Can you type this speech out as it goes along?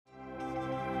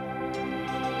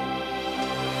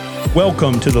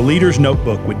Welcome to the Leader's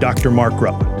Notebook with Dr. Mark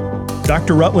Rutland.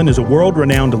 Dr. Rutland is a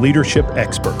world-renowned leadership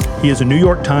expert. He is a New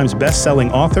York Times best-selling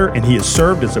author, and he has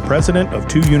served as the president of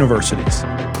 2 universities.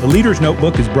 The Leader's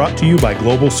Notebook is brought to you by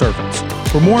Global Servants.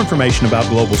 For more information about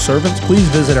Global Servants, please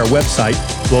visit our website,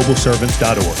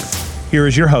 globalservants.org. Here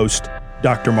is your host,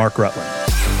 Dr. Mark Rutland.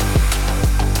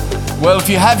 Well, if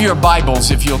you have your Bibles,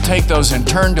 if you'll take those and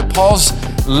turn to Paul's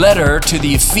letter to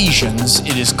the Ephesians,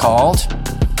 it is called.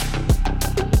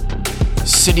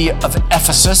 City of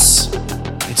Ephesus.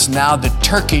 It's now the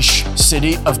Turkish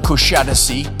city of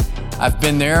Kuşadası. I've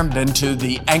been there, been to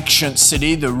the ancient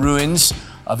city, the ruins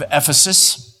of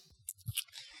Ephesus.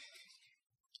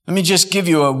 Let me just give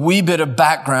you a wee bit of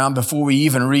background before we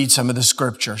even read some of the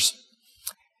scriptures.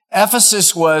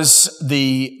 Ephesus was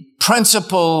the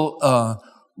principal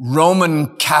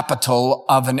Roman capital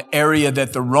of an area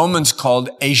that the Romans called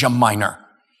Asia Minor.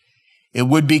 It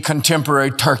would be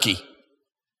contemporary Turkey.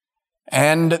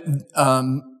 And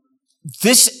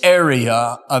this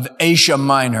area of Asia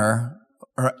Minor,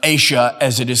 or Asia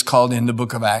as it is called in the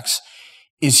book of Acts,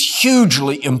 is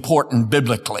hugely important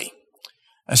biblically,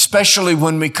 especially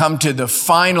when we come to the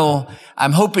final.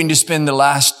 I'm hoping to spend the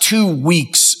last 2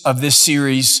 weeks of this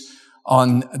series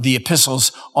on the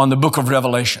epistles on the book of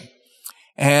Revelation.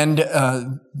 And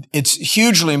it's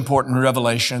hugely important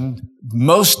revelation.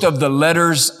 Most of the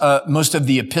letters, most of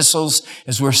the epistles,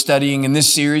 as we're studying in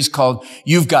this series called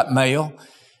You've Got Mail,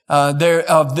 they're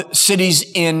of the cities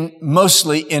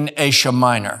mostly in Asia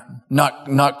Minor.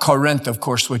 Not Corinth, of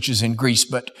course, which is in Greece,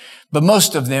 but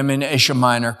most of them in Asia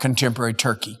Minor, contemporary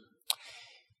Turkey.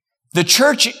 The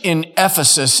church in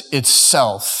Ephesus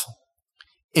itself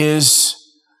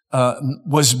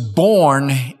was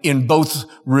born in both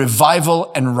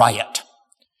revival and riot.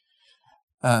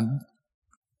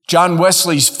 John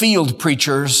Wesley's field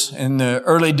preachers in the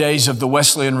early days of the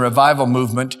Wesleyan revival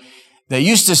movement, they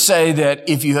used to say that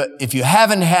if you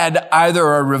haven't had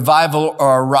either a revival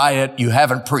or a riot, you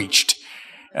haven't preached.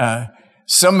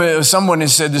 Someone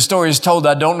has said, the story is told,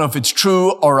 I don't know if it's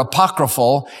true or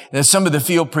apocryphal, that some of the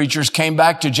field preachers came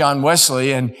back to John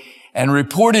Wesley and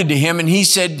reported to him, and he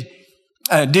said,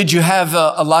 did you have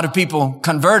a lot of people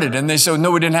converted? And they said,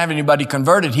 no, we didn't have anybody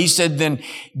converted. He said, then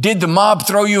did the mob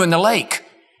throw you in the lake?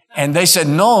 And they said,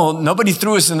 no, nobody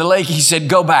threw us in the lake. He said,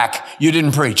 go back. You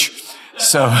didn't preach.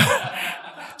 So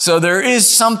there is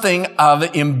something of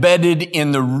embedded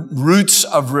in the roots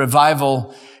of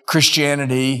revival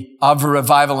Christianity, of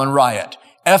revival and riot.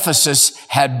 Ephesus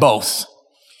had both.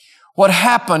 What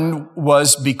happened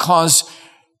was because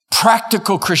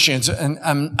practical Christians, and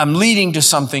I'm leading to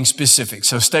something specific,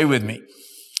 so stay with me.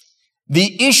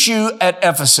 The issue at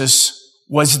Ephesus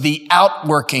was the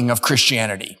outworking of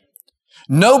Christianity.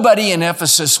 Nobody in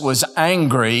Ephesus was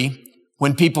angry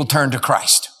when people turned to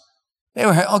Christ. They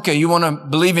were, okay, you want to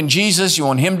believe in Jesus? You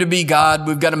want Him to be God?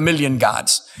 We've got 1,000,000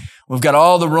 gods. We've got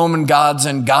all the Roman gods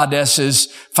and goddesses.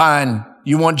 Fine.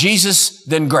 You want Jesus?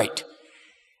 Then great.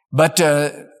 But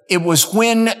it was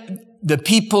when the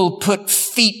people put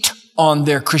feet on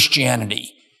their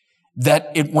Christianity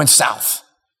that it went south.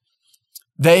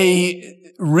 They,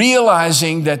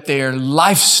 realizing that their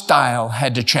lifestyle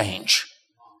had to change,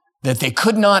 that they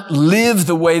could not live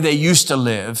the way they used to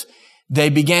live, they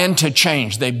began to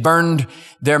change. They burned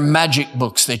their magic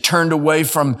books. They turned away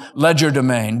from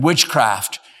legerdemain,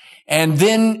 witchcraft. And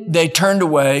then they turned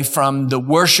away from the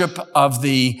worship of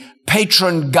the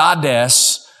patron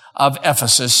goddess of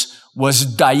Ephesus, was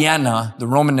Diana, the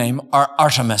Roman name, or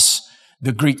Artemis,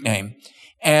 the Greek name.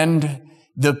 And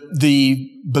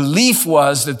the belief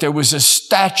was that there was a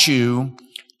statue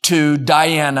to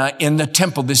Diana in the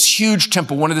temple, this huge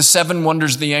temple, one of the 7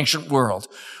 wonders of the ancient world,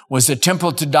 was the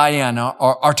temple to Diana,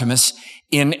 or Artemis,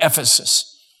 in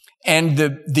Ephesus. And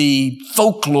the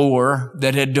folklore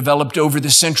that had developed over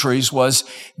the centuries was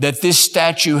that this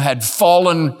statue had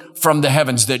fallen from the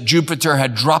heavens, that Jupiter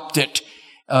had dropped it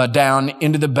down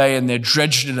into the bay and they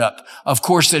dredged it up. Of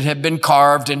course, it had been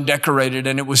carved and decorated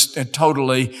and it was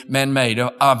totally man-made,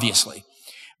 obviously.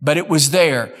 But it was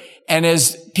there. And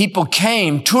as people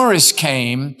came, tourists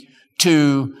came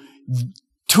to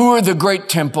tour the great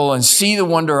temple and see the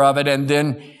wonder of it. And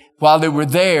then while they were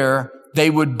there, they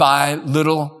would buy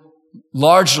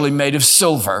largely made of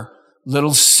silver,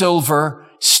 little silver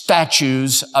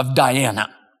statues of Diana.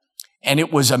 And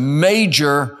it was a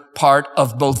major part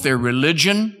of both their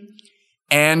religion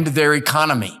and their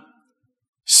economy.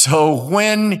 So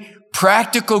when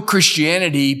practical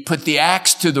Christianity put the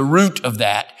axe to the root of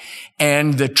that,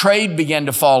 and the trade began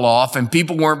to fall off, and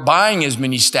people weren't buying as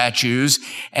many statues,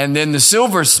 and then the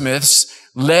silversmiths,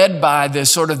 led by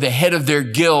the head of their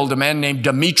guild, a man named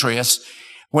Demetrius,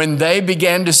 When they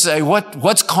began to say,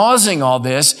 what's causing all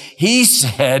this? He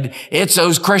said, it's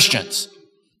those Christians.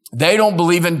 They don't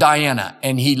believe in Diana.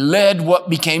 And he led what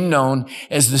became known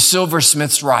as the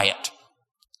Silversmiths Riot.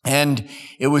 And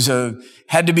it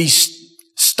had to be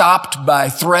stopped by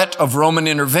threat of Roman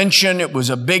intervention. It was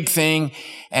a big thing.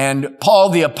 And Paul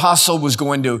the apostle was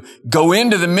going to go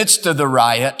into the midst of the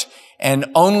riot, and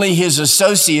only his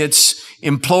associates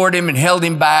implored him and held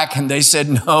him back. And they said,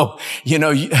 no,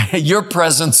 your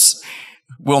presence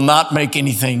will not make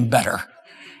anything better.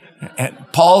 And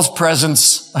Paul's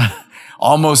presence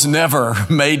almost never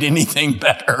made anything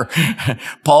better.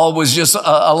 Paul was just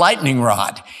a lightning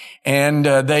rod, and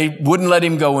they wouldn't let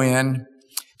him go in.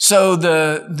 So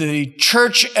the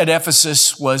church at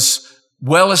Ephesus was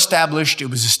well established.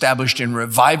 It was established in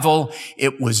revival.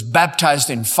 It was baptized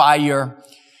in fire.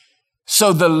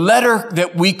 So the letter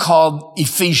that we call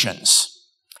Ephesians,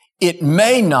 it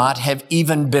may not have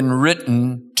even been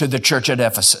written to the church at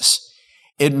Ephesus.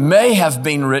 It may have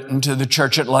been written to the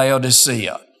church at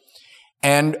Laodicea.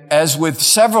 And as with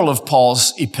several of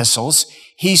Paul's epistles,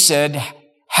 he said,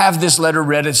 have this letter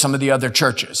read at some of the other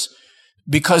churches.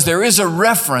 Because there is a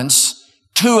reference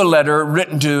to a letter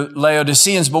written to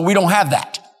Laodiceans, but we don't have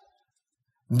that.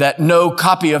 That no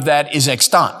copy of that is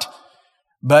extant.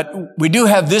 But we do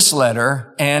have this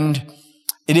letter, and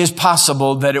it is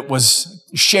possible that it was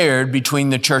shared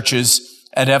between the churches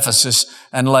at Ephesus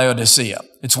and Laodicea.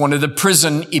 It's one of the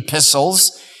prison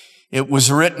epistles. It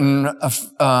was written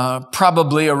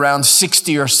probably around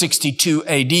 60 or 62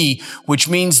 AD, which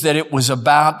means that it was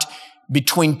about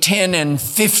between 10 and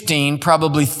 15,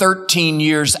 probably 13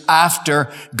 years after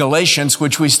Galatians,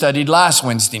 which we studied last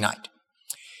Wednesday night.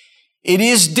 It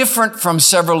is different from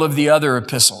several of the other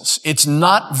epistles. It's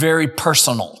not very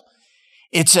personal.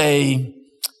 It's a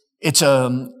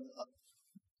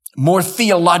more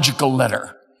theological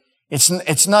letter.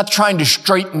 It's not trying to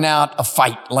straighten out a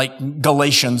fight like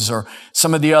Galatians or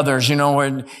some of the others,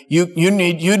 where you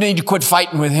need to quit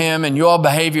fighting with him, and you all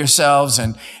behave yourselves,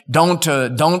 and don't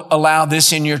allow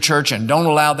this in your church, and don't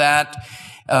allow that.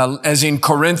 As in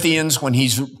Corinthians, when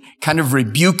he's kind of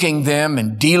rebuking them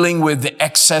and dealing with the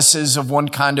excesses of one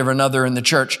kind or another in the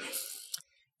church.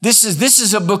 This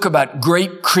is a book about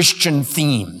great Christian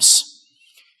themes.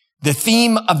 The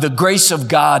theme of the grace of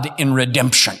God in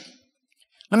redemption.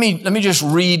 Let me just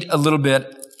read a little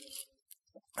bit.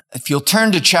 If you'll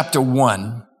turn to chapter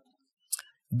 1,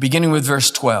 beginning with verse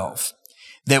 12.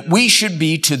 That we should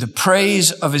be to the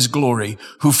praise of his glory,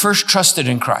 who first trusted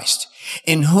in Christ,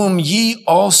 in whom ye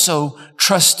also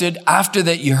trusted after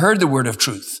that ye heard the word of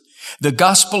truth, the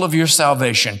gospel of your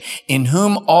salvation, in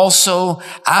whom also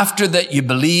after that you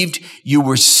believed, you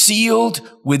were sealed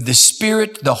with the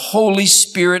Spirit, the Holy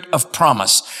Spirit of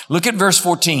promise. Look at verse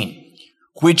 14.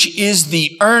 Which is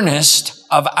the earnest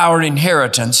of our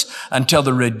inheritance until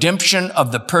the redemption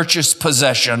of the purchased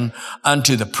possession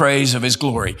unto the praise of his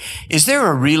glory. Is there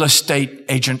a real estate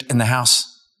agent in the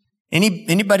house?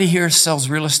 Anybody here sells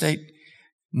real estate?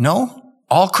 No?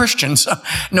 All Christians?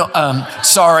 No,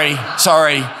 sorry.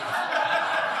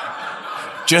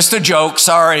 Just a joke,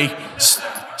 sorry.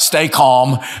 Stay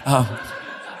calm.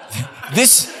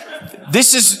 This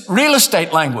is real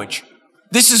estate language.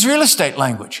 This is real estate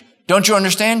language. Don't you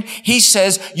understand? He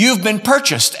says, you've been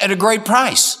purchased at a great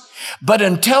price. But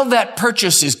until that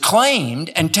purchase is claimed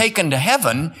and taken to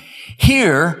heaven,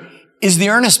 here is the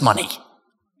earnest money.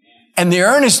 And the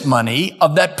earnest money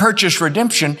of that purchase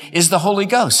redemption is the Holy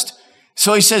Ghost.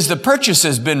 So he says the purchase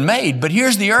has been made, but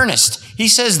here's the earnest. He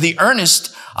says the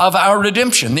earnest of our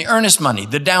redemption, the earnest money,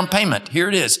 the down payment, here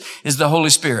it is the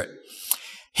Holy Spirit.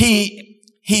 He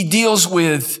deals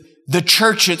with the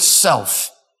church itself.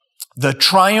 The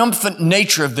triumphant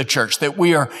nature of the church, that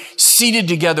we are seated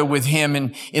together with him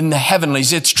in the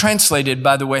heavenlies. It's translated,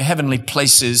 by the way, heavenly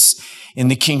places in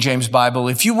the King James Bible.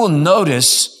 If you will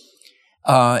notice,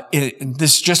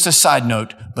 this is just a side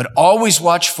note, but always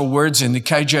watch for words in the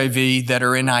KJV that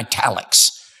are in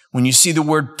italics. When you see the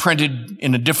word printed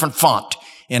in a different font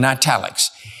in italics,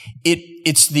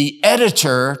 it's the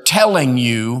editor telling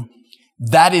you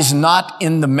that is not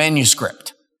in the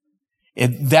manuscript.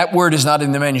 That word is not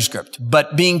in the manuscript,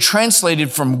 but being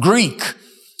translated from Greek,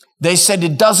 they said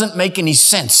it doesn't make any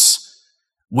sense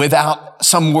without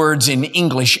some words in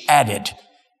English added,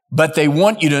 but they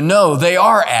want you to know they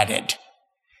are added.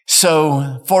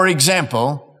 So, for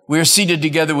example, we're seated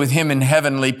together with him in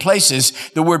heavenly places.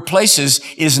 The word places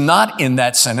is not in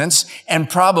that sentence and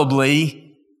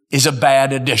probably is a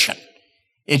bad addition.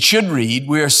 It should read,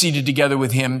 we are seated together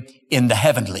with him in the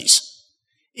heavenlies.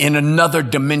 In another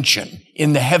dimension,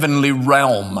 in the heavenly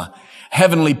realm.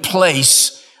 Heavenly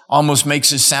place almost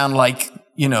makes it sound like,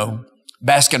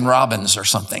 Baskin Robbins or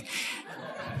something,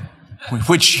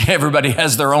 which everybody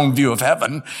has their own view of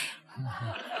heaven.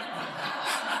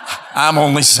 I'm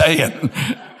only saying.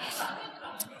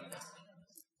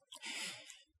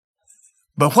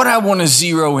 But what I want to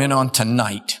zero in on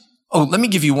tonight, let me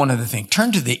give you one other thing.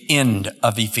 Turn to the end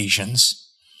of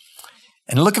Ephesians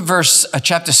and look at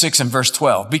chapter 6 and verse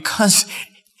 12. Because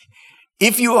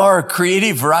if you are a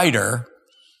creative writer,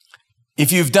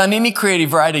 if you've done any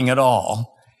creative writing at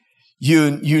all,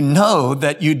 you know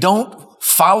that you don't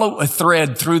follow a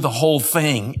thread through the whole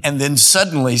thing and then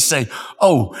suddenly say,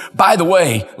 oh, by the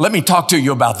way, let me talk to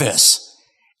you about this.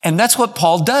 And that's what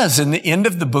Paul does in the end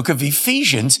of the book of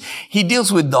Ephesians. He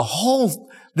deals with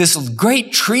this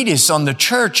great treatise on the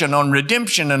church and on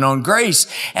redemption and on grace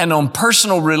and on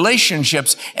personal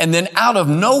relationships. And then out of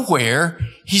nowhere,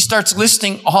 he starts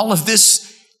listing all of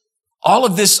this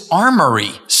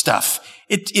armory stuff.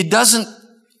 It doesn't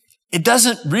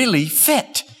really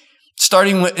fit.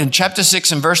 Starting in chapter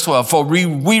 6 and verse 12, for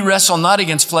we wrestle not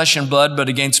against flesh and blood, but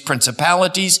against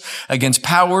principalities, against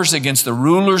powers, against the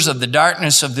rulers of the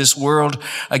darkness of this world,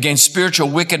 against spiritual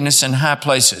wickedness in high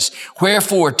places.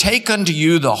 Wherefore, take unto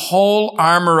you the whole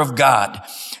armor of God,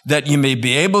 that you may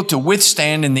be able to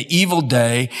withstand in the evil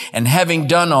day, and having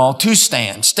done all, to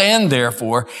stand. Stand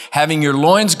therefore, having your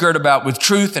loins girt about with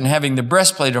truth, and having the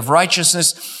breastplate of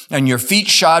righteousness, and your feet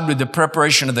shod with the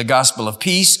preparation of the gospel of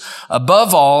peace.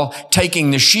 Above all,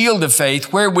 taking the shield of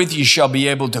faith, wherewith you shall be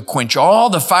able to quench all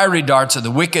the fiery darts of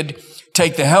the wicked.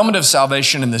 Take the helmet of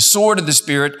salvation and the sword of the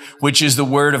Spirit, which is the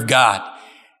word of God.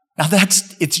 Now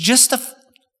it's just an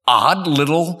odd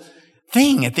little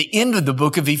thing. At the end of the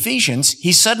book of Ephesians,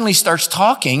 he suddenly starts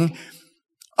talking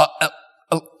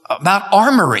about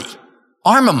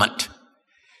armament.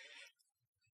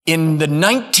 In the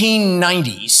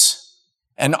 1990s,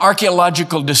 an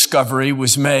archaeological discovery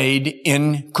was made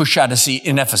in Kushadasi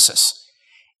in Ephesus.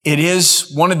 It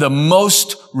is one of the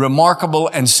most remarkable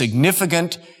and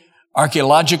significant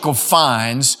archaeological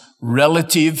finds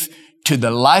relative to the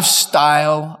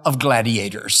lifestyle of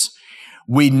gladiators.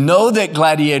 We know that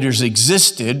gladiators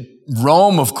existed.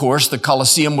 Rome, of course, the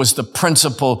Colosseum was the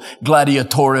principal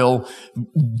gladiatorial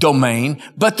domain,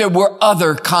 but there were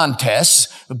other contests.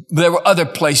 There were other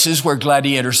places where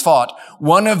gladiators fought.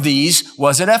 One of these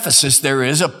was at Ephesus. There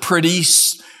is a pretty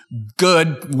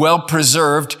good,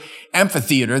 well-preserved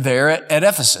amphitheater there at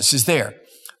Ephesus is there.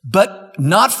 But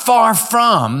not far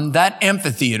from that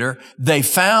amphitheater, they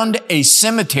found a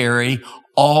cemetery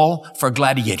all for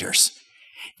gladiators.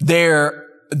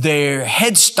 Their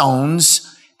headstones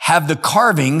have the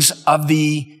carvings of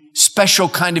the special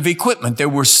kind of equipment. There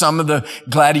were some of the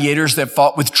gladiators that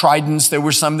fought with tridents. There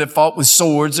were some that fought with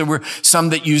swords. There were some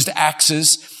that used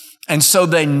axes. And so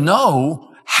they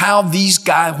know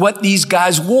what these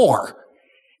guys wore,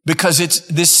 because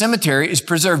this cemetery is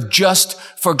preserved just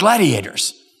for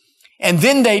gladiators. And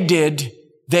then they did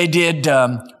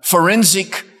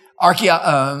forensic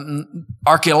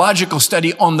archaeological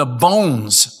study on the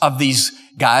bones of these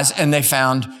guys, and they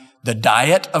found the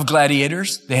diet of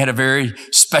gladiators. They had a very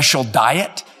special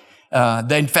diet.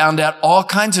 They found out all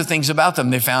kinds of things about them.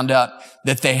 They found out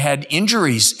that they had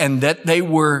injuries and that they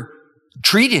were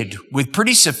treated with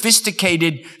pretty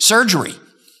sophisticated surgery,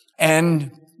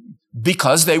 and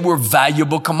because they were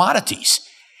valuable commodities.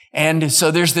 And so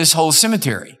there's this whole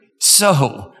cemetery.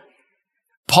 So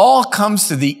Paul comes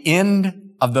to the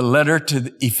end of the letter to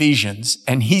the Ephesians,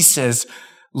 and he says,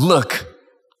 look,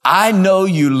 I know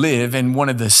you live in one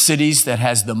of the cities that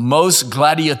has the most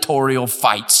gladiatorial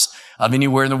fights of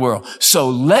anywhere in the world. So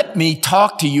let me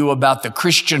talk to you about the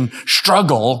Christian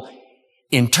struggle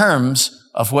in terms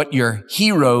of what your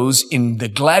heroes in the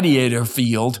gladiator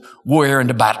field were in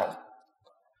the battle.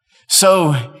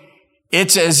 So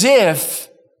it's as if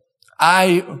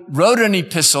I wrote an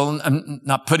epistle, I'm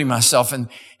not putting myself in,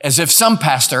 as if some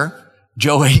pastor,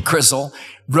 Joe A. Crisel,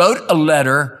 wrote a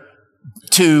letter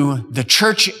to the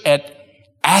church at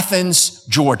Athens,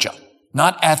 Georgia,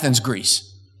 not Athens, Greece.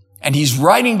 And he's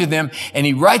writing to them, and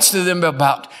he writes to them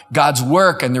about God's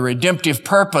work and the redemptive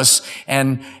purpose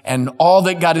and all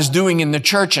that God is doing in the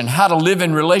church and how to live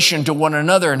in relation to one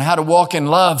another and how to walk in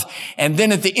love. And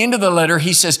then at the end of the letter,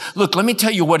 he says, look, let me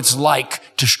tell you what it's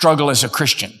like to struggle as a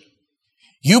Christian.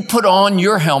 You put on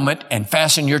your helmet and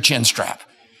fasten your chin strap.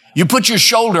 You put your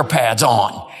shoulder pads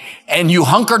on and you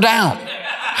hunker down.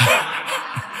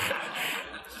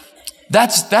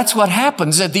 That's what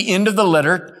happens at the end of the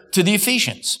letter to the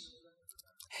Ephesians.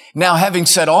 Now, having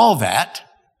said all that,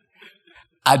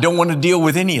 I don't want to deal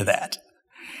with any of that.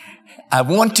 I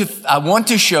want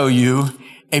to show you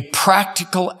a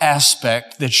practical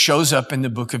aspect that shows up in the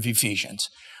book of Ephesians.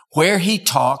 where he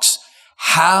talks,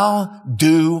 how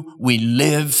do we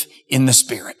live in the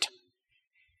Spirit?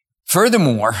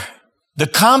 Furthermore, the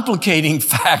complicating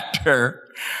factor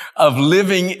of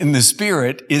living in the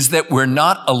Spirit is that we're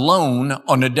not alone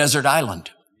on a desert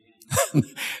island.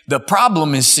 The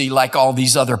problem is, see, like all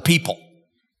these other people,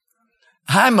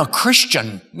 I'm a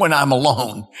Christian when I'm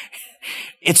alone.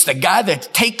 It's the guy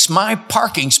that takes my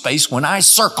parking space when I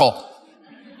circle.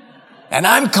 And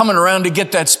I'm coming around to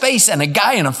get that space, and a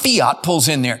guy in a Fiat pulls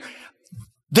in there.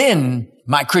 Then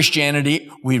my Christianity,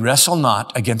 we wrestle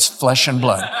not against flesh and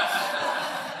blood.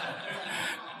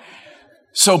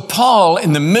 So Paul,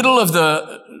 in the middle of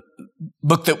the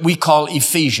book that we call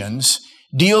Ephesians,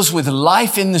 deals with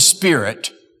life in the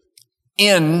Spirit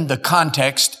in the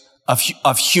context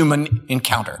of human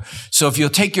encounter. So if you'll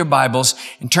take your Bibles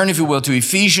and turn, if you will, to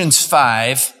Ephesians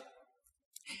 5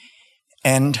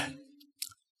 and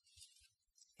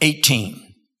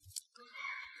 18.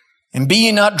 And be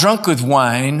ye not drunk with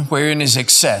wine, wherein is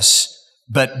excess,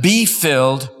 but be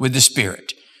filled with the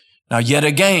Spirit. Now, yet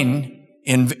again,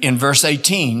 in verse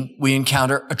 18, we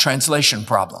encounter a translation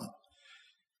problem.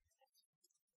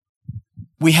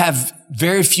 We have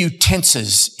very few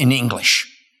tenses in English,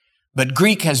 but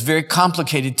Greek has very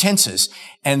complicated tenses.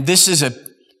 And this is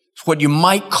what you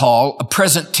might call a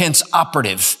present tense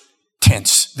operative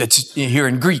tense that's here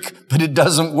in Greek, but it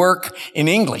doesn't work in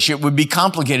English. It would be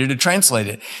complicated to translate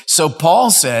it. So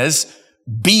Paul says,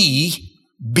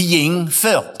 being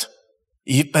filled.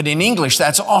 But in English,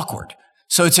 that's awkward.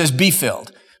 So it says, be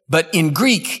filled. But in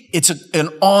Greek, it's an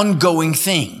ongoing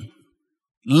thing.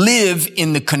 Live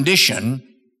in the condition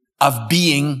of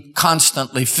being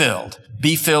constantly filled.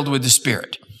 Be filled with the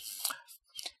Spirit.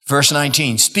 Verse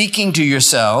 19, speaking to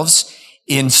yourselves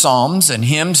in psalms and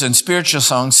hymns and spiritual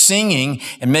songs, singing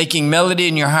and making melody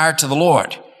in your heart to the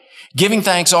Lord, giving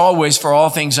thanks always for all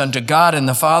things unto God and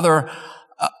the Father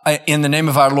in the name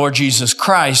of our Lord Jesus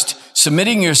Christ,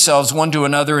 submitting yourselves one to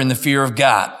another in the fear of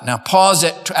God. Now pause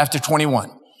after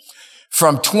 21.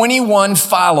 From 21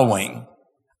 following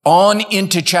on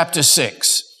into chapter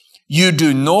 6, you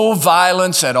do no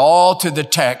violence at all to the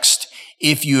text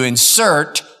if you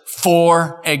insert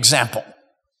for example.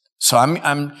 So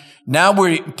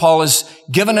Paul has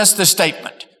given us the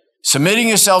statement, submitting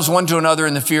yourselves one to another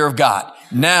in the fear of God.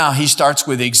 Now he starts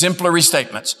with exemplary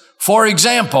statements. For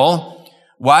example,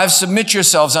 wives, submit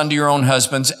yourselves unto your own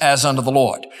husbands as unto the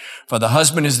Lord. For the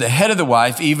husband is the head of the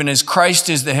wife, even as Christ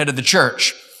is the head of the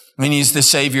church. And he is the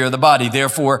Savior of the body.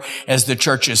 Therefore, as the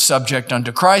church is subject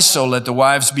unto Christ, so let the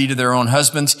wives be to their own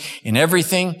husbands in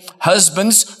everything.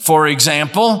 Husbands, for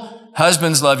example,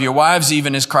 husbands, love your wives,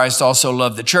 even as Christ also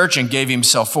loved the church and gave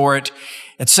himself for it,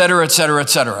 etc., etc.,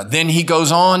 etc. Then he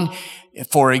goes on.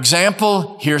 For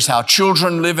example, here's how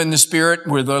children live in the Spirit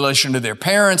with relation to their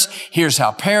parents. Here's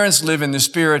how parents live in the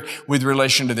Spirit with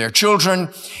relation to their children.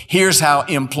 Here's how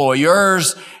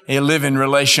employers live in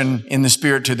relation in the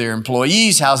Spirit to their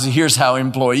employees. Here's how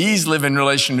employees live in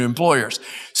relation to employers.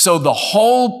 So the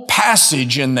whole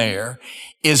passage in there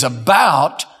is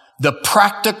about the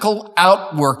practical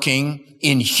outworking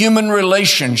in human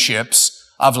relationships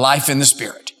of life in the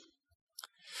Spirit.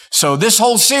 So this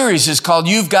whole series is called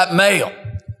You've Got Mail.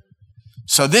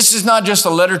 So this is not just a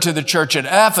letter to the church at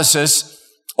Ephesus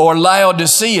or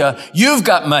Laodicea. You've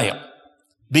got mail.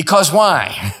 Because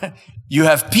why? You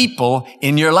have people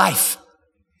in your life.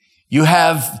 You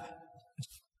have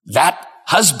that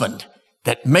husband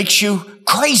that makes you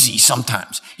crazy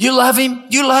sometimes. You love him.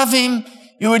 You love him.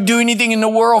 You would do anything in the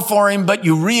world for him, but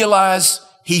you realize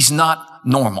he's not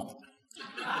normal.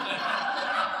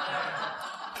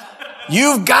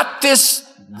 You've got this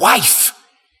wife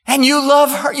and you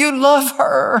love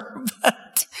her,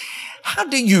 but how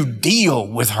do you deal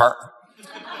with her?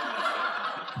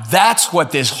 That's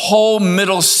what this whole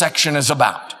middle section is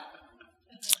about.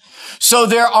 So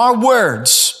there are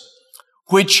words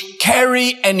which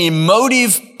carry an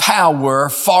emotive power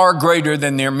far greater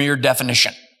than their mere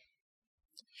definition.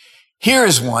 Here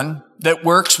is one that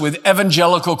works with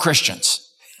evangelical Christians.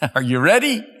 Are you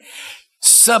ready?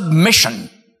 Submission.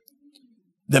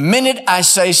 The minute I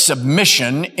say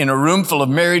submission in a room full of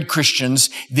married Christians,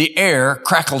 the air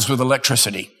crackles with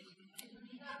electricity.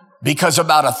 Because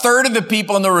about a third of the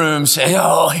people in the room say,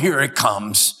 oh, here it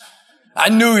comes. I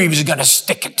knew he was going to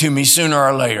stick it to me sooner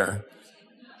or later.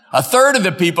 A third of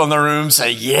the people in the room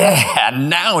say, yeah,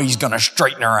 now he's going to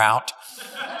straighten her out.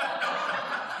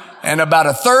 And about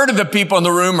a third of the people in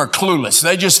the room are clueless.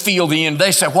 They just feel the end.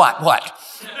 They say, what?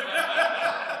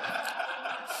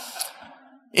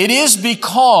 It is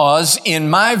because, in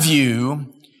my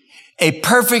view, A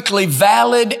perfectly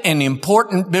valid and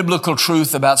important biblical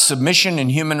truth about submission in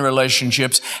human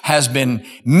relationships has been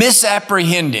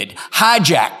misapprehended,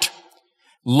 hijacked,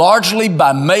 largely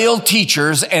by male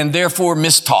teachers and therefore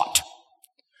mistaught,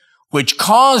 which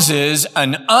causes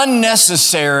an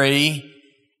unnecessary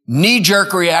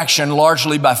knee-jerk reaction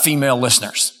largely by female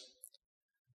listeners.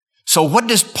 So what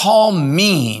does Paul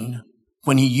mean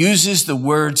when he uses the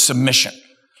word submission?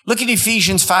 Look at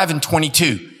Ephesians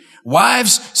 5:22.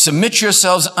 Wives, submit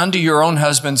yourselves unto your own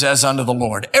husbands as unto the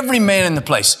Lord. Every man in the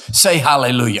place, say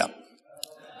hallelujah.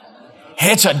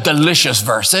 It's a delicious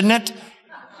verse, isn't it?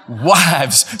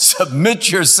 Wives,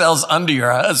 submit yourselves unto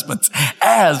your husbands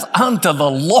as unto the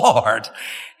Lord.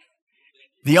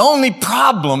 The only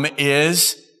problem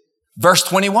is verse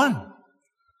 21.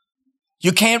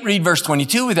 You can't read verse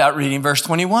 22 without reading verse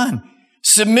 21.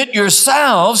 Submit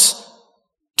yourselves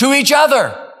to each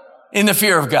other in the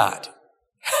fear of God.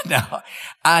 Now,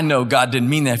 I know God didn't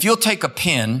mean that. If you'll take a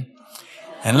pen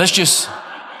and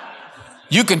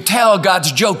you can tell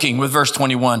God's joking with verse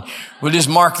 21. We'll just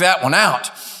mark that one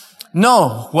out.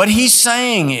 No, what he's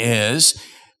saying is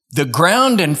the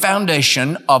ground and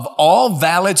foundation of all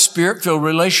valid spirit-filled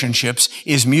relationships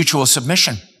is mutual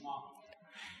submission.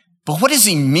 But what does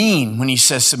he mean when he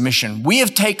says submission? We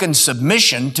have taken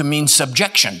submission to mean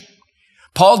subjection.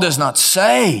 Paul does not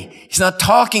say, he's not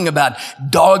talking about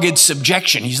dogged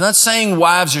subjection. He's not saying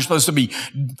wives are supposed to be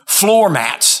floor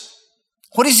mats.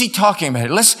 What is he talking about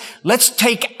here? Let's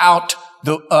take it out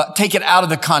of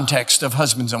the context of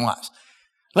husbands and wives.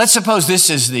 Let's suppose this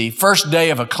is the first day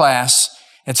of a class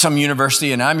at some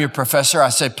university and I'm your professor. I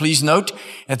say, please note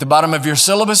at the bottom of your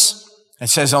syllabus, it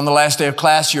says on the last day of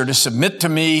class, you're to submit to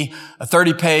me a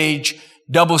 30-page,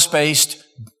 double-spaced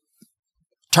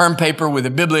term paper with a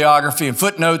bibliography and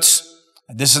footnotes.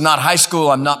 This is not high school.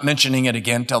 I'm not mentioning it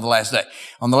again till the last day.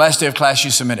 On the last day of class,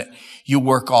 you submit it. You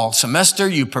work all semester.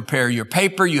 You prepare your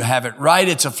paper. You have it right.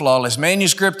 It's a flawless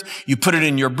manuscript. You put it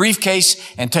in your briefcase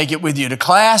and take it with you to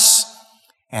class.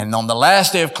 And on the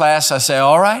last day of class, I say,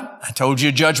 all right, I told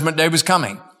you judgment day was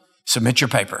coming. Submit your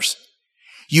papers.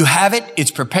 You have it.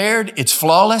 It's prepared. It's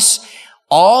flawless.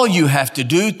 All you have to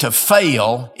do to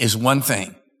fail is one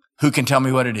thing. Who can tell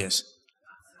me what it is?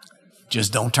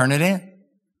 Just don't turn it in.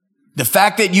 The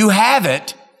fact that you have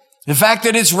it, the fact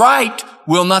that it's right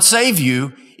will not save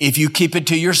you if you keep it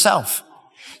to yourself.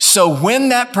 So when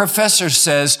that professor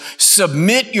says,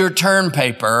 submit your term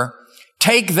paper,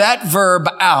 take that verb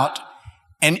out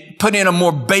and put in a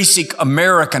more basic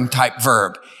American type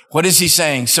verb. What is he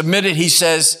saying? Submit it, he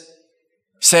says,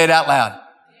 say it out loud.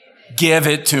 Give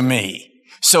it to me.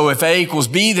 So if A equals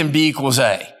B, then B equals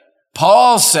A.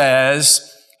 Paul says,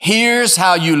 here's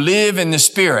how you live in the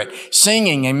Spirit,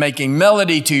 singing and making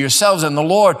melody to yourselves in the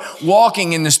Lord,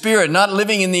 walking in the Spirit, not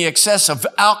living in the excess of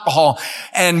alcohol,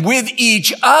 and with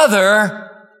each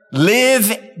other,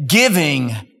 live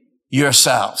giving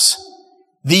yourselves.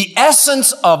 The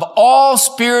essence of all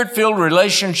Spirit-filled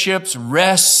relationships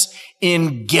rests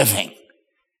in giving.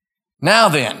 Now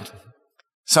then,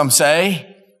 some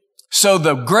say, so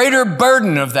the greater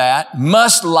burden of that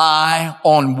must lie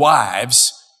on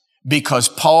wives, because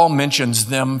Paul mentions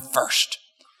them first.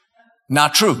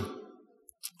 Not true.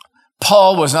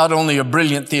 Paul was not only a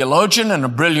brilliant theologian and a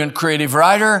brilliant creative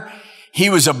writer, he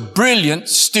was a brilliant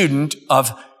student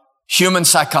of human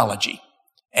psychology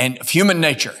and of human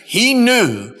nature. He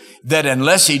knew that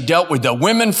unless he dealt with the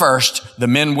women first, the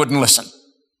men wouldn't listen.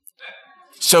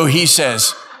 So he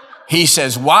says,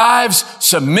 wives,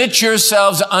 submit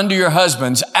yourselves unto your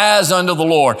husbands as unto the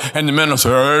Lord. And the men will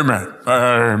say, amen,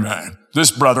 amen. This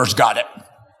brother's got it.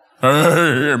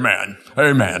 Amen.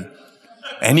 Amen.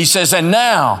 And he says, and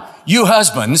now, you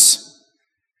husbands,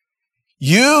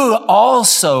 you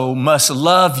also must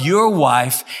love your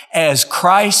wife as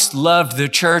Christ loved the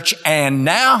church. And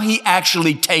now he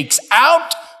actually takes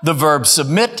out the verb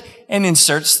submit and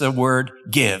inserts the word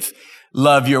give.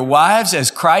 Love your wives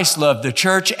as Christ loved the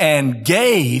church and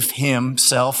gave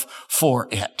himself for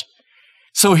it.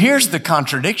 So here's the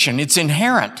contradiction. It's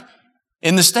inherent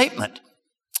in the statement.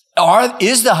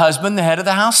 Is the husband the head of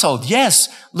the household? Yes.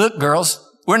 Look, girls,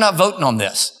 we're not voting on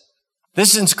this.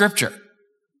 This is in Scripture.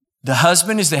 The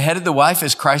husband is the head of the wife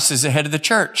as Christ is the head of the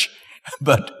church.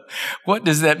 But what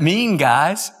does that mean,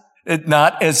 guys? It's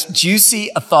not as juicy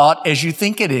a thought as you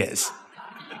think it is.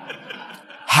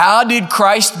 How did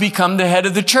Christ become the head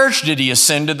of the church? Did he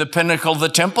ascend to the pinnacle of the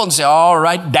temple and say, all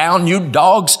right, down you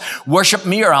dogs, worship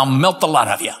me or I'll melt the lot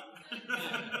of you?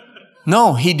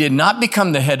 No, he did not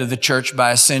become the head of the church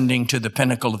by ascending to the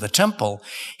pinnacle of the temple.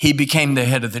 He became the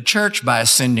head of the church by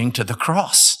ascending to the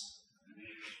cross.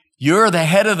 You're the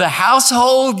head of the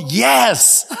household?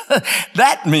 Yes.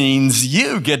 That means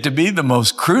you get to be the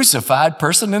most crucified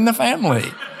person in the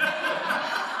family.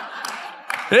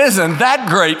 Isn't that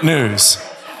great news?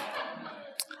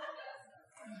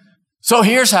 So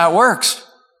here's how it works.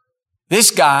 This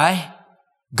guy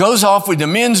goes off with the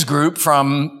men's group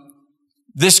from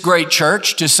this great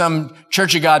church to some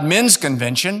Church of God men's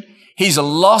convention. He's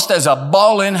lost as a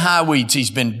ball in high weeds.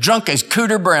 He's been drunk as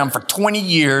Cooter Brown for 20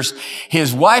 years.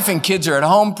 His wife and kids are at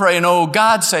home praying, oh,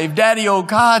 God, save Daddy. Oh,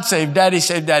 God, save Daddy,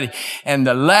 save Daddy. And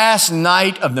the last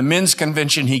night of the men's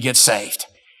convention, he gets saved.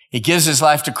 He gives his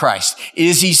life to Christ.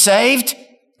 Is he saved?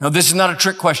 No, this is not a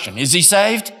trick question. Is he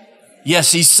saved?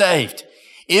 Yes, he's saved.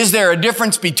 Is there a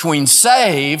difference between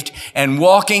saved and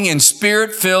walking in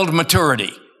Spirit-filled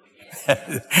maturity?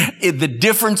 The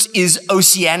difference is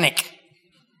oceanic.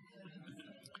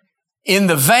 In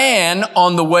the van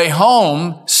on the way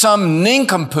home, some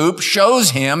nincompoop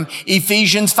shows him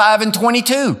Ephesians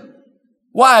 5:22.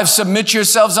 Wives, submit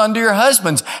yourselves unto your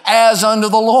husbands as unto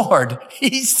the Lord.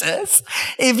 He says,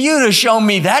 if you'd have shown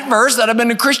me that verse, I'd have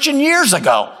been a Christian years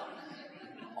ago.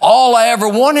 All I ever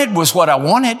wanted was what I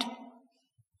wanted.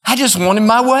 I just wanted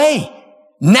my way.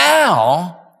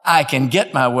 Now I can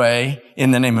get my way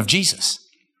in the name of Jesus.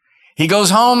 He goes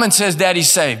home and says, Daddy's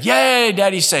saved. Yay,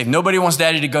 Daddy's saved. Nobody wants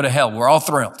Daddy to go to hell. We're all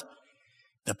thrilled.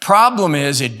 The problem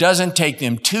is it doesn't take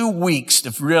them 2 weeks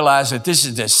to realize that this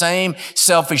is the same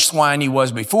selfish swine he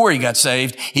was before he got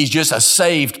saved. He's just a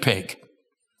saved pig.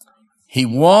 He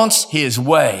wants his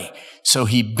way. So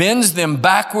he bends them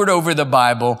backward over the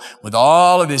Bible with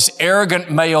all of this arrogant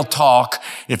male talk.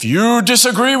 If you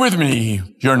disagree with me,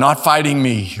 you're not fighting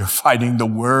me. You're fighting the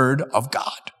Word of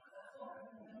God.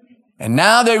 And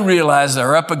now they realize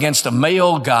they're up against a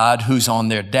male God who's on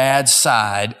their dad's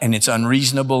side, and it's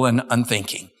unreasonable and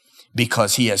unthinking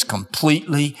because he has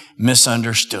completely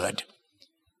misunderstood.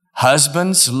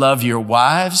 Husbands, love your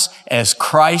wives as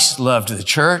Christ loved the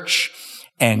church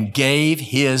and gave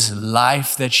his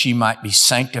life that she might be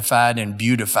sanctified and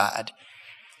beautified.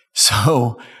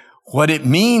 So what it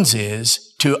means is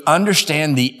to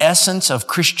understand the essence of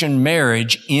Christian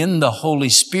marriage in the Holy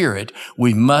Spirit,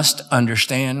 we must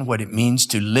understand what it means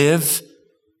to live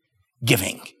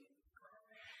giving.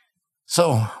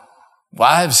 So,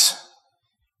 wives,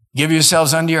 give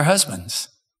yourselves unto your husbands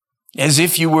as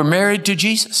if you were married to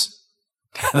Jesus.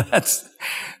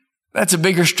 That's a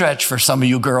bigger stretch for some of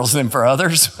you girls than for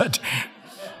others, but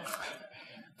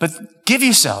give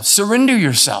yourself, surrender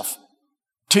yourself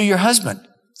to your husband.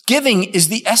 Giving is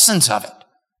the essence of it.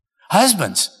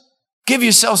 Husbands, give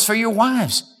yourselves for your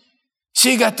wives. So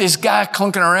you got this guy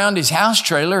clunking around his house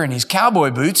trailer in his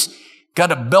cowboy boots,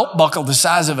 got a belt buckle the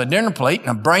size of a dinner plate and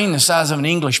a brain the size of an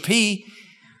English pea.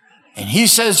 And he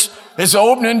says, it's the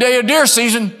opening day of deer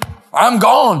season. I'm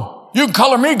gone. You can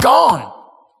color me gone.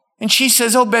 And she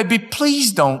says, oh, baby,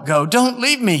 please don't go. Don't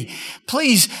leave me.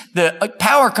 Please, the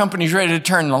power company's ready to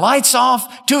turn the lights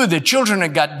off. 2 of the children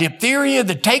have got diphtheria.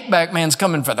 The take-back man's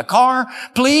coming for the car.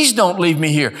 Please don't leave me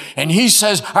here. And he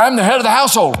says, I'm the head of the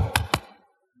household.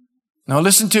 Now,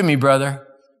 listen to me, brother.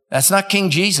 That's not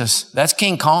King Jesus. That's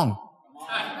King Kong.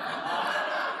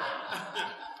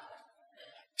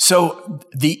 So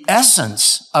the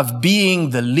essence of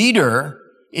being the leader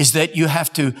is that you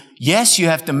have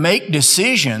to make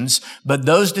decisions, but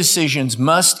those decisions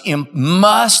must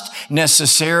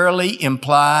necessarily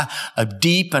imply a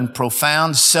deep and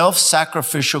profound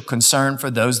self-sacrificial concern for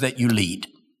those that you lead.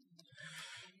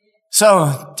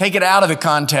 So take it out of the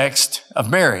context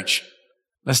of marriage.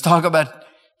 Let's talk about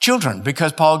children,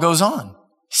 because Paul goes on.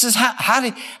 He says,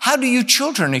 how do you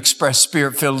children express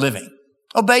Spirit-filled living?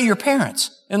 Obey your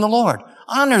parents in the Lord.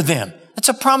 Honor them. It's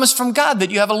a promise from God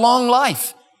that you have a long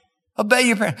life. Obey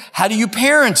your parents. How do you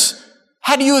parents?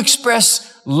 How do you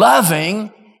express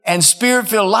loving and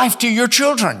Spirit-filled life to your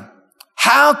children?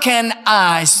 How can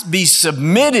I be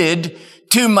submitted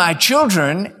to my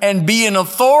children and be an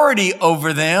authority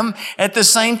over them at the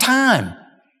same time?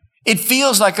 It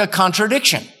feels like a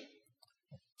contradiction.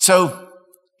 So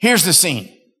here's the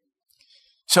scene.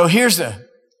 So here's a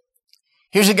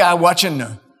guy watching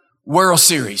the World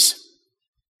Series.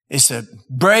 It's the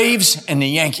Braves and the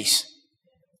Yankees.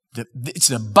 It's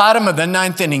the bottom of the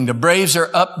 9th inning. The Braves are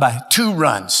up by 2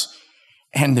 runs.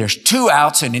 And there's 2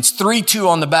 outs, and it's 3-2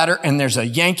 on the batter, and there's a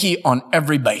Yankee on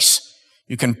every base.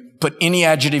 You can put any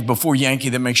adjective before Yankee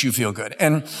that makes you feel good.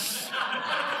 And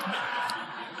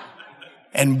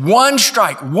one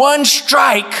strike,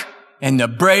 and the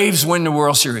Braves win the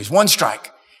World Series. 1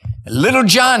 strike. Little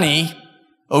Johnny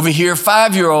over here,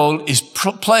 5-year-old, is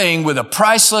playing with a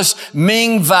priceless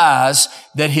Ming vase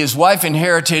that his wife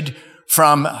inherited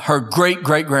from her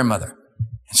great-great-grandmother.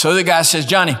 And so the guy says,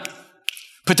 Johnny,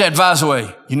 put that vase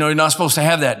away. You know you're not supposed to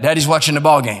have that. Daddy's watching the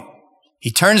ball game. He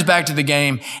turns back to the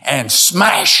game and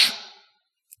smash!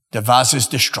 The vase is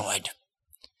destroyed.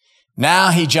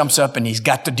 Now he jumps up and he's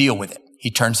got to deal with it. He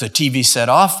turns the TV set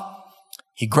off.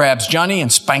 He grabs Johnny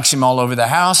and spanks him all over the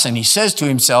house. And he says to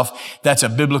himself, that's a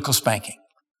biblical spanking.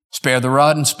 Spare the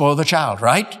rod and spoil the child,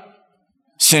 right?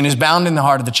 Sin is bound in the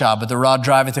heart of the child, but the rod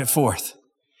driveth it forth.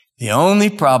 The only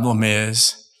problem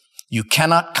is you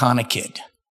cannot con a kid.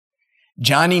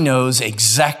 Johnny knows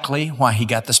exactly why he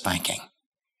got the spanking.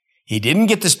 He didn't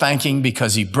get the spanking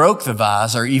because he broke the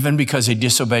vase or even because he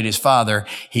disobeyed his father.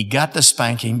 He got the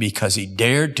spanking because he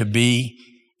dared to be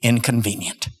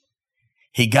inconvenient.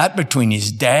 He got between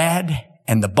his dad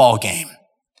and the ball game.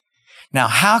 Now,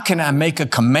 how can I make a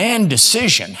command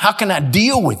decision? How can I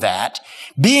deal with that,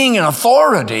 being an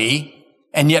authority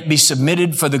and yet be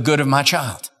submitted for the good of my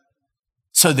child?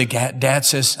 So the dad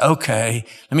says, okay,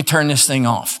 let me turn this thing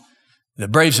off. The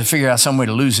Braves have figured out some way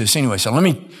to lose this anyway, so let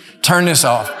me turn this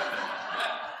off.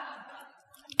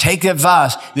 Take that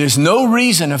vase. There's no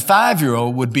reason a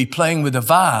 5-year-old would be playing with a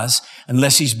vase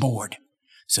unless he's bored.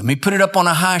 So let me put it up on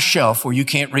a high shelf where you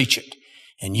can't reach it.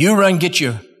 And you run get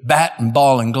your bat and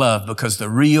ball and glove because the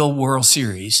real World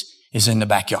Series is in the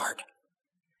backyard.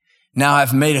 Now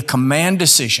I've made a command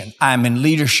decision. I'm in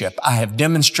leadership. I have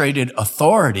demonstrated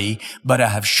authority, but I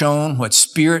have shown what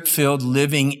spirit-filled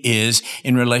living is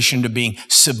in relation to being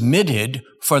submitted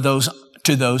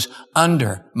to those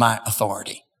under my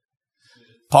authority.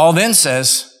 Paul then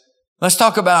says, let's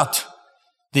talk about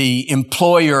the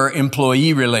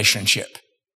employer-employee relationship.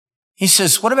 He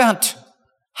says, what about,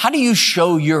 how do you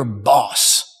show your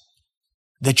boss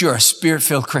that you're a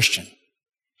spirit-filled Christian?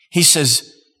 He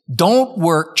says, don't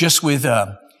work just with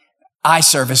eye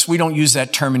service. We don't use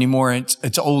that term anymore.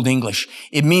 It's old English.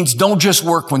 It means don't just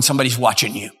work when somebody's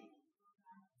watching you.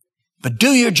 But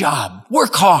do your job.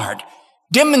 Work hard.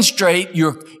 Demonstrate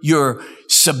your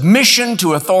submission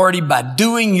to authority by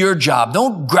doing your job.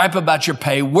 Don't gripe about your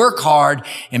pay. Work hard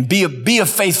and be a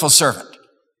faithful servant.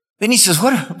 Then he says,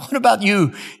 what about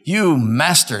you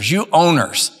masters, you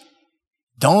owners?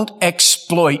 Don't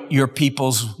exploit your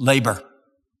people's labor.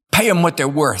 Pay them what they're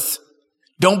worth.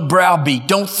 Don't browbeat.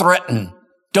 Don't threaten.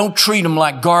 Don't treat them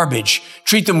like garbage.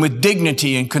 Treat them with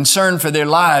dignity and concern for their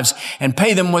lives and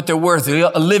pay them what they're worth,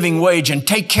 a living wage, and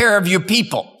take care of your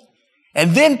people.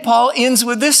 And then Paul ends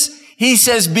with this. He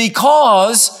says,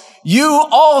 because you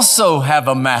also have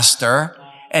a master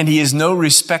and he is no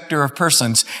respecter of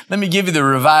persons. Let me give you the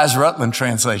Revised Rutland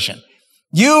translation.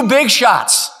 You big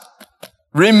shots,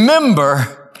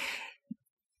 remember,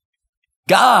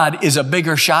 God is a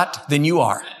bigger shot than you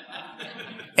are.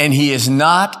 And he is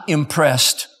not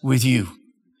impressed with you.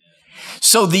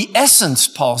 So the essence,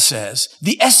 Paul says,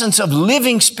 the essence of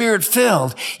living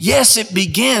Spirit-filled, yes, it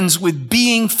begins with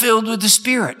being filled with the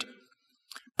Spirit.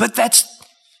 But that's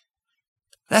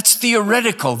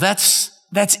theoretical. That's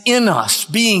in us,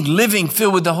 living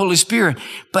filled with the Holy Spirit.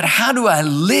 But how do I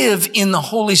live in the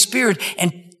Holy Spirit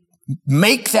and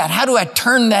how do I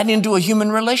turn that into a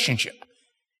human relationship?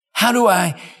 How do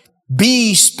I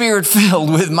be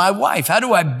Spirit-filled with my wife? How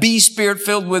do I be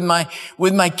Spirit-filled with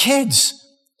my kids?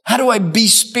 How do I be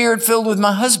Spirit-filled with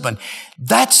my husband?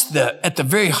 That's at the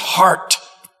very heart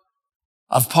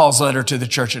of Paul's letter to the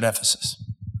church at Ephesus.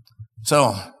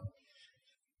 So,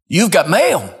 you've got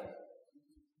mail.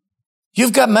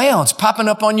 You've got mail. It's popping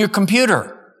up on your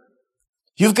computer.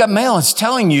 You've got mail. It's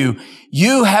telling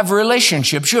you have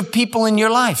relationships. You have people in your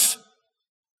life.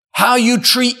 How you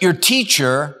treat your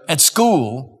teacher at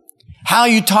school, how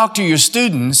you talk to your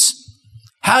students,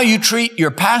 how you treat your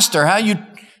pastor, how you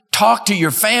talk to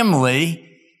your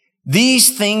family,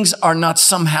 these things are not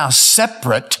somehow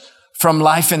separate from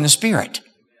life in the Spirit.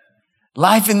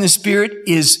 Life in the Spirit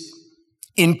is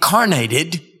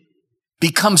incarnated,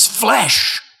 becomes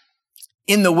flesh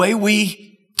in the way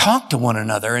we talk to one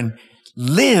another and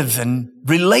live and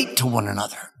relate to one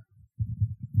another.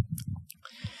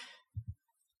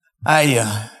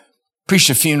 I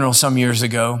preached a funeral some years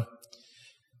ago.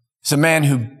 It's a man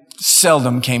who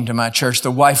seldom came to my church. The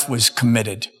wife was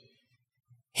committed.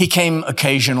 He came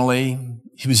occasionally.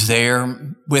 He was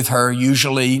there with her,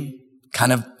 usually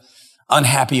kind of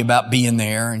unhappy about being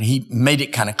there, and he made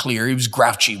it kind of clear. He was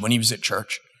grouchy when he was at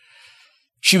church.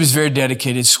 She was very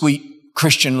dedicated, sweet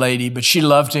Christian lady, but she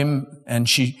loved him, and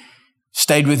she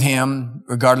stayed with him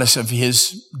regardless of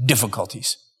his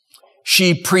difficulties.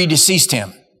 She predeceased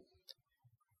him.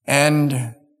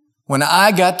 And when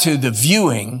I got to the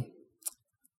viewing,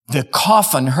 her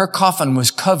coffin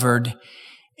was covered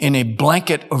in a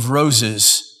blanket of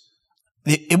roses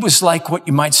It was like what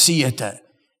you might see at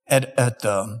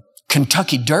the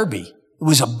Kentucky Derby. It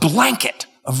was a blanket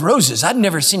of roses. I'd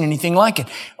never seen anything like it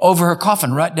over her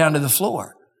coffin right down to the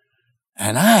floor.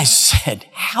 And I said,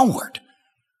 Howard,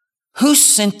 who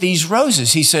sent these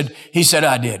roses? He said,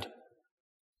 I did.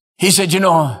 He said,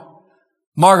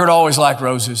 Margaret always liked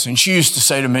roses. And she used to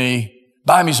say to me,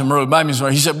 buy me some roses, buy me some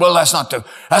roses. He said, well, that's not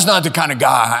the kind of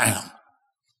guy I am.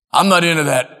 I'm not into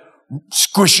that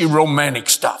squishy romantic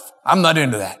stuff. I'm not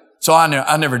into that. So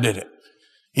I never did it.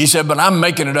 He said, but I'm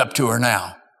making it up to her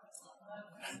now.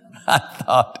 I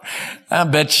thought, I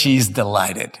bet she's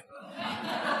delighted.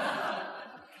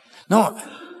 No,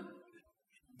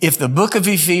 if the book of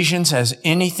Ephesians has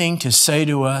anything to say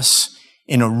to us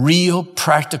in a real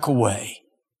practical way,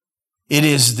 it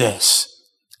is this: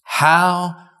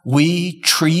 how we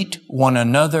treat one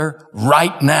another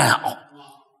right now.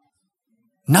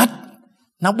 Not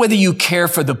whether you care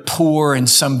for the poor in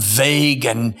some vague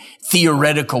and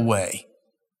theoretical way,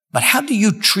 but how do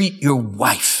you treat your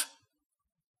wife?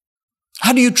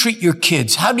 How do you treat your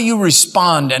kids? How do you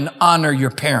respond and honor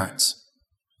your parents?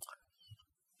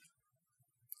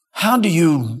 How do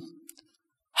you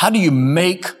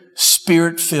make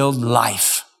Spirit-filled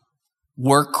life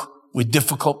work with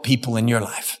difficult people in your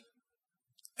life?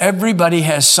 Everybody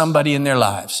has somebody in their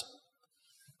lives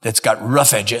that's got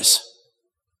rough edges.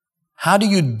 How do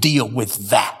you deal with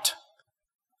that?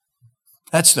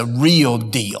 That's the real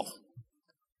deal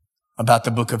about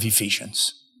the book of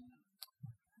Ephesians.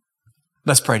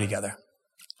 Let's pray together.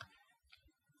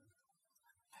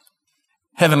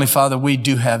 Heavenly Father, we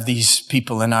do have these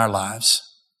people in our lives.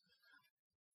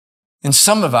 In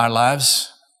some of our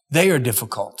lives, they are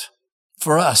difficult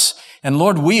for us. And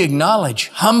Lord, we acknowledge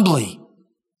humbly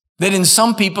that in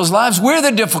some people's lives, we're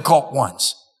the difficult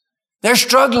ones. They're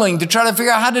struggling to try to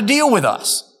figure out how to deal with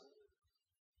us.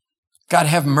 God,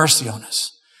 have mercy on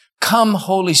us. Come,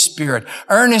 Holy Spirit,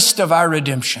 earnest of our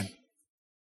redemption.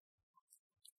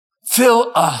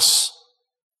 Fill us.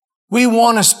 We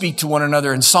want to speak to one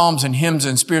another in psalms and hymns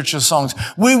and spiritual songs.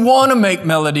 We want to make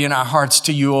melody in our hearts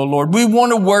to you, O Lord. We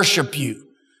want to worship you.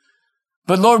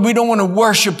 But Lord, we don't want to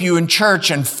worship you in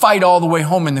church and fight all the way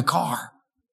home in the car.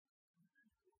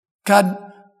 God,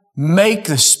 make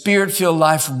the Spirit-filled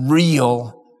life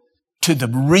real to the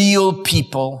real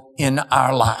people in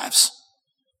our lives.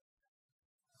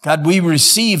 God, we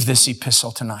receive this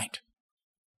epistle tonight.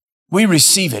 We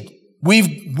receive it.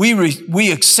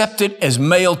 We accept it as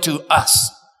mail to us,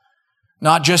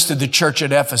 not just to the church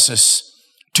at Ephesus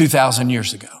 2,000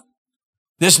 years ago.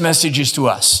 This message is to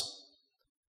us.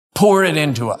 Pour it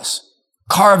into us.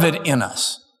 Carve it in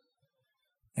us.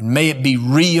 And may it be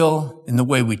real in the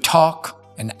way we talk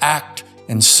and act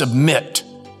and submit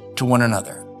to one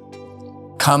another.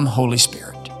 Come, Holy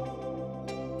Spirit.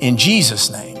 In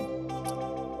Jesus' name,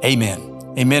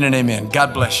 amen. Amen and amen.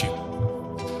 God bless you.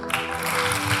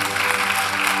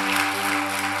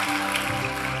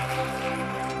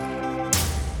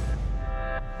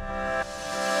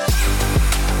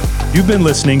 You've been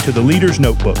listening to The Leader's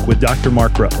Notebook with Dr.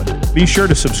 Mark Rutland. Be sure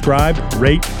to subscribe,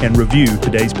 rate, and review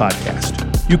today's podcast.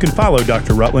 You can follow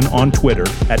Dr. Rutland on Twitter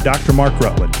at Dr. Mark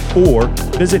Rutland or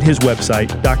visit his website,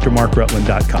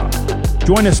 drmarkrutland.com.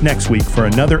 Join us next week for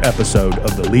another episode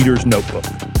of The Leader's Notebook.